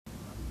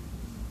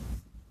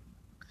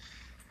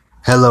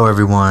Hello,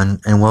 everyone,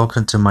 and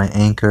welcome to my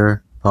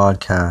Anchor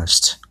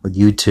podcast with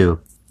YouTube.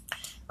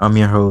 I'm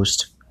your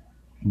host,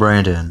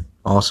 Brandon,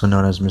 also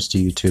known as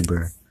Mr.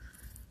 YouTuber.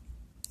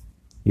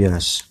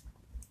 Yes,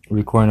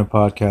 recording a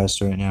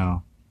podcast right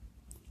now.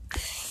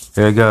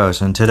 Here it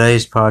goes. In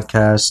today's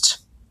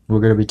podcast,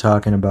 we're going to be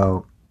talking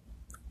about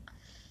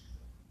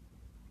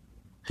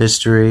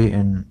history,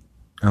 and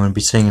I'm going to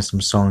be singing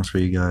some songs for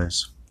you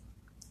guys.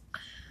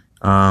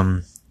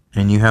 And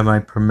you have my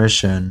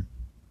permission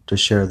to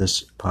share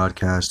this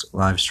podcast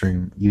live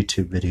stream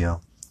YouTube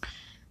video.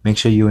 Make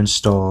sure you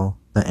install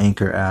the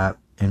Anchor app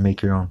and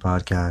make your own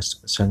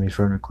podcast. Send me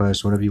friend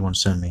requests, whatever you want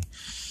to send me.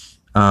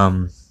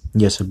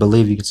 Yes, I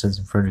believe you can send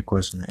some friend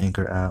requests in the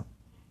Anchor app.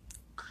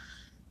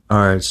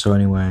 Alright, so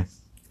anyway,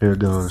 here it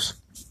goes.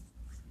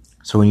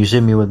 So when you see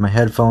me with my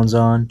headphones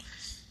on,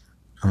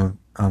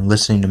 I'm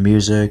listening to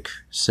music,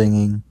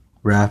 singing,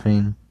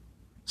 rapping,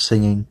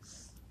 singing,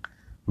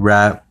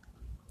 rap,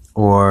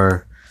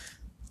 or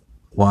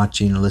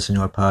watching or listening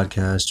to a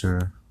podcast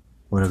or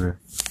whatever.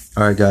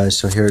 Alright guys,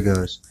 so here it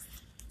goes.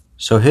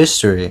 So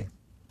history.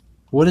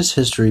 What is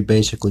history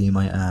basically, you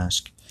might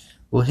ask?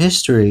 Well,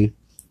 history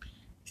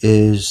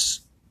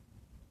is,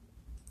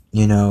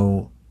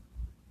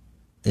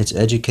 it's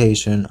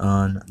education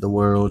on the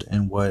world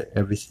and what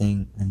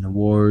everything and the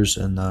wars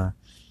and the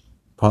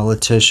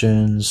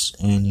politicians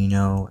and,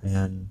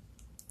 and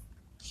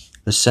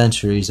the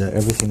centuries that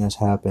everything has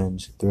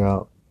happened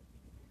throughout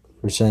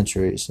for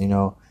centuries, And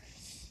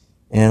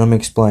let me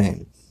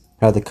explain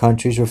how the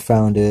countries were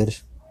founded,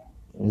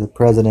 the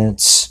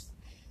presidents,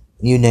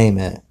 you name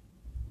it.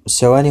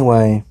 So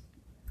anyway,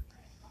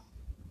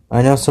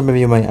 I know some of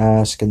you might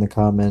ask in the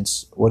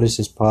comments, what is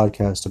this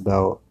podcast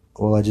about?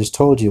 Well, I just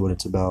told you what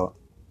it's about.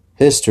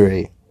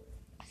 History.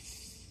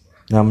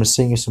 Now I'm going to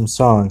sing you some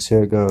songs.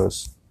 Here it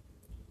goes.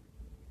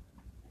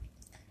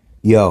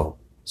 Yo,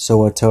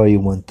 so I'll tell you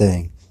one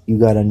thing. You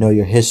got to know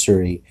your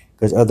history.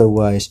 Because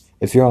otherwise,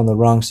 if you're on the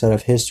wrong side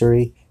of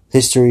history,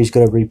 history is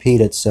going to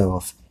repeat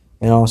itself.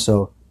 And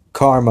also,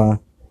 karma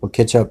will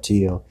catch up to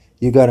you.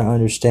 You got to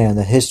understand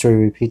that history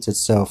repeats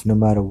itself no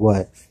matter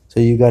what. So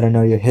you got to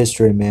know your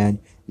history, man.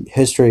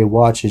 History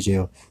watches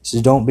you.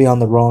 So don't be on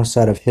the wrong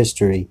side of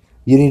history.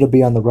 You need to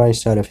be on the right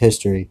side of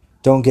history.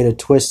 Don't get it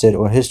twisted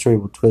or history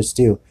will twist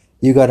you.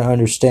 You got to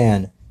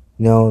understand,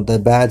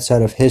 the bad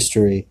side of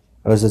history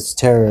was its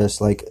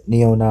terrorists like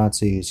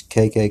neo-Nazis,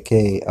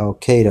 KKK,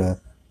 Al-Qaeda,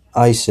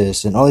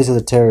 ISIS, and all these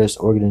other terrorist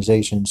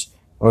organizations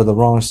are the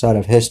wrong side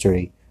of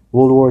history.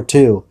 World War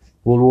II,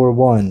 World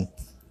War I,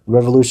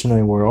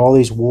 Revolutionary War, all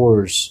these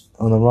wars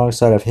on the wrong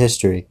side of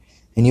history.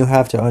 And you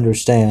have to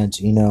understand,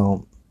 you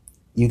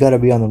got to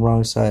be on the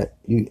wrong side.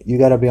 You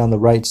got to be on the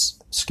right,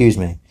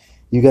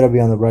 you got to be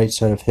on the right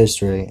side of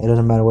history. It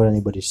doesn't matter what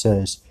anybody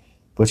says.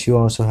 But you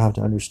also have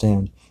to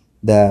understand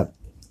that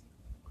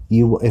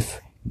if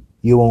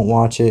you won't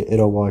watch it,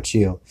 it'll watch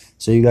you.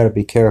 So you got to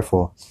be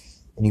careful.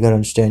 And you got to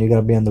understand, you got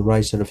to be on the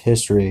right side of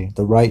history.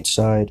 The right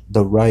side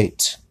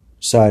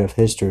of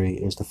history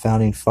is the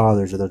founding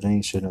fathers of the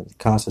nation, the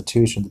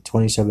Constitution, the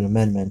 27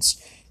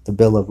 Amendments, the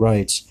Bill of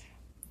Rights,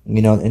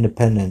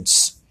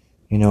 independence,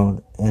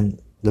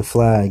 and the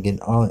flag, and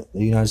all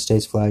the United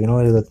States flag, and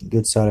all the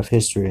good side of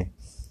history.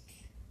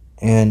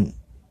 And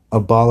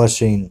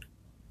abolishing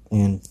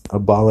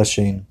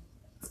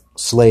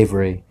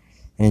slavery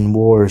and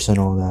wars and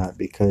all that,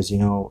 because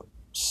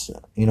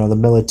the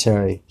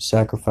military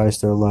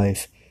sacrificed their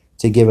life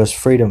to give us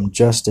freedom,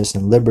 justice,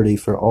 and liberty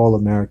for all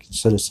American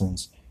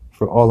citizens,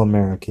 for all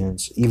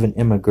Americans, even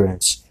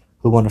immigrants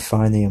who want to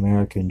find the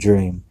American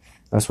dream.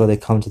 That's why they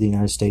come to the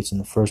United States in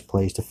the first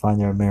place, to find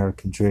their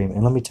American dream.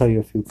 And let me tell you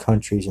a few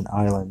countries and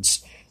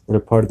islands that are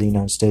part of the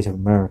United States of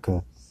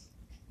America.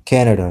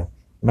 Canada,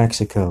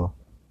 Mexico,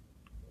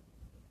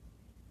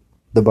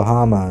 the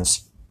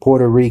Bahamas,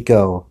 Puerto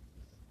Rico,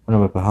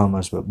 not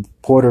Bahamas, but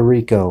Puerto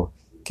Rico,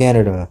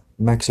 Canada,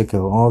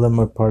 Mexico, all of them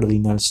are part of the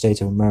United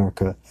States of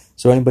America.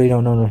 So anybody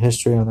don't know the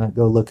history on that,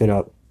 go look it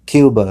up.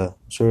 Cuba,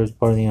 sure, is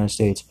part of the United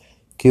States.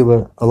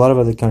 Cuba, a lot of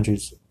other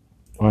countries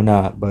are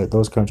not, but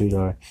those countries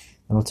are.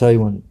 And I'll tell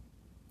you one,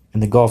 in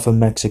the Gulf of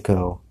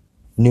Mexico,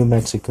 New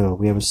Mexico,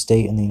 we have a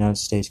state in the United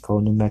States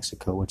called New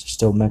Mexico, which is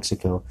still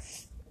Mexico.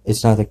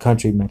 It's not the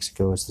country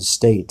Mexico, it's the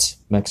state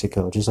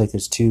Mexico. Just like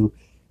there's two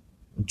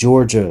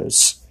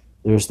Georgias.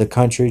 There's the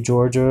country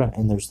Georgia,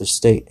 and there's the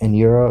state in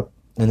Europe,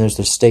 and there's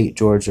the state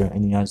Georgia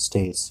in the United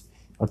States.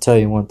 I'll tell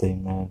you one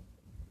thing, man.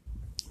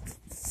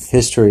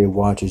 History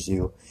watches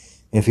you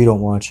if you don't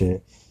watch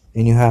it.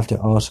 And you have to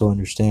also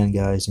understand,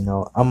 guys,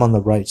 I'm on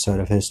the right side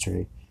of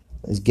history.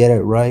 Is get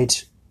it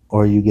right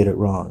or you get it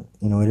wrong.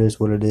 It is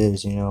what it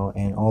is, and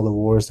all the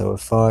wars that were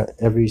fought,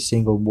 every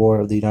single war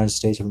of the United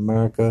States of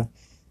America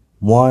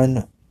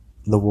won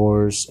the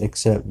wars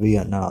except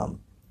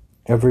Vietnam.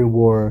 Every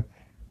war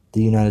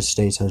the United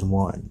States has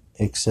won,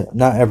 except,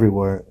 not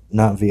everywhere,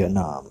 not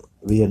Vietnam.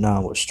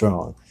 Vietnam was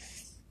strong.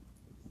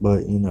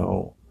 But,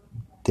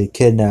 they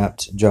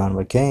kidnapped John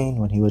McCain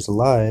when he was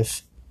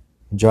alive.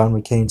 And John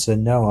McCain said,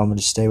 no, I'm going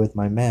to stay with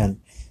my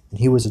man. And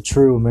he was a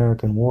true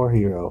American war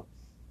hero.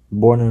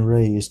 Born and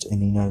raised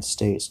in the United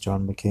States,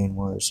 John McCain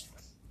was.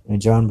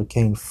 And John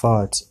McCain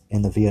fought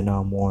in the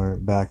Vietnam War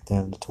back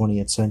then, the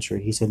 20th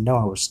century. He said, no,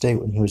 I would stay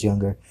when he was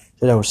younger. He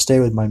said, I would stay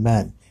with my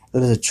men.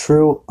 That is a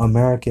true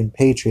American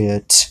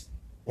patriot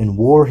and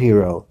war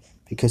hero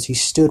because he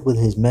stood with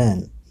his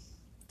men.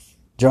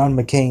 John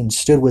McCain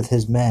stood with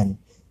his men.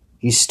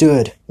 He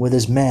stood with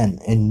his men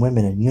and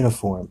women in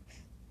uniform.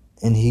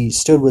 And he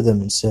stood with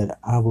them and said,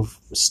 I will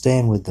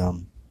stand with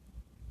them,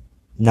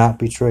 not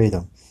betray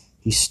them.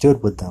 He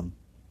stood with them.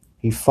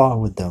 He fought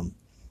with them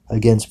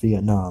against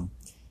Vietnam.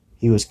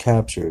 He was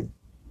captured.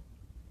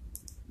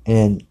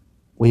 And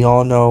we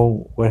all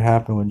know what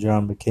happened with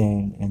John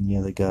McCain and the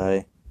other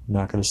guy. I'm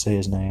not going to say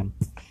his name.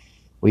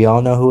 We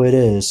all know who it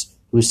is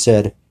who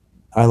said,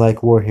 I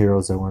like war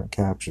heroes that weren't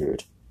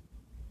captured.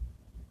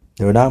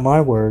 They were not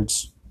my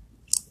words.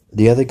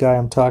 The other guy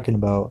I'm talking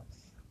about,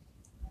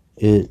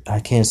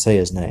 I can't say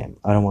his name.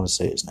 I don't want to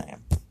say his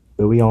name.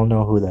 But we all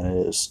know who that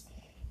is.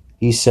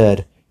 He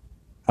said,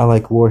 I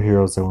like war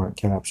heroes that weren't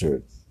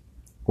captured.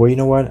 Well, you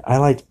know what?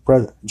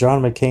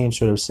 John McCain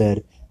should have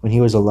said when he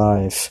was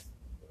alive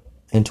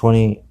in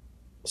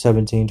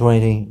 2017,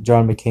 2018,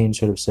 John McCain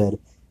should have said,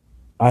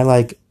 I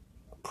like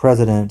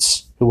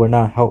presidents who were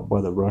not helped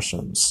by the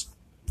Russians.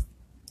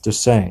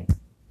 Just saying.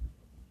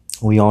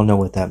 We all know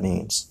what that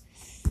means.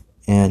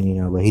 And,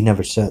 but he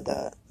never said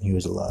that. He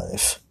was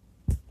alive.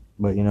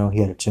 But, he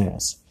had a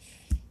chance.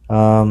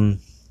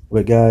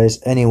 But guys,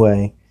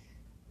 anyway,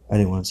 I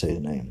didn't want to say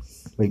the name.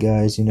 But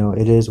guys,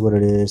 it is what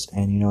it is.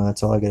 And,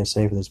 that's all I got to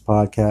say for this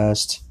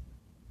podcast.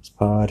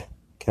 I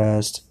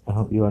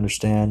hope you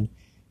understand.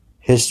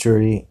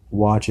 History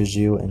watches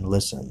you and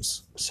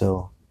listens.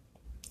 So,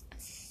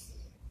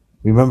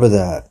 remember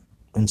that.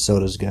 And so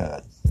does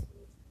God.